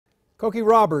Cokie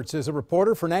Roberts is a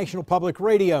reporter for National Public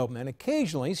Radio and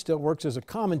occasionally still works as a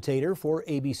commentator for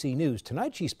ABC News.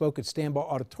 Tonight she spoke at Stambaugh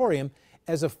Auditorium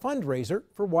as a fundraiser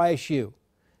for YSU.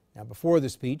 Now, before the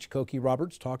speech, Cokie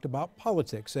Roberts talked about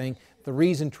politics, saying the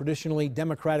reason traditionally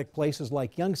Democratic places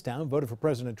like Youngstown voted for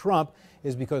President Trump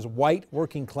is because white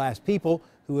working class people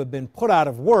who have been put out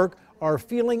of work are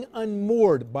feeling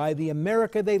unmoored by the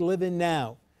America they live in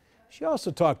now. She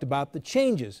also talked about the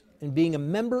changes in being a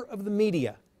member of the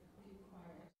media.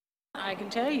 I can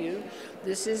tell you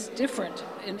this is different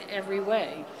in every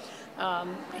way.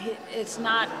 It's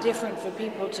not different for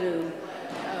people to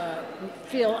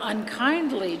feel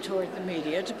unkindly toward the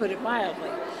media, to put it mildly,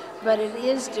 but it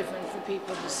is different for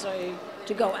people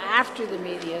to go after the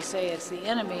media, say it's the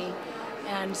enemy,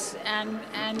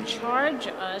 and charge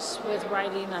us with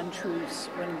writing untruths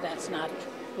when that's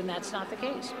not the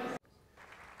case.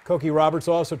 Cokie Roberts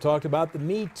also talked about the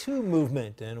Me Too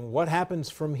movement and what happens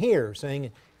from here,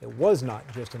 saying it was not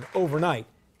just an overnight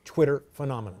Twitter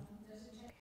phenomenon.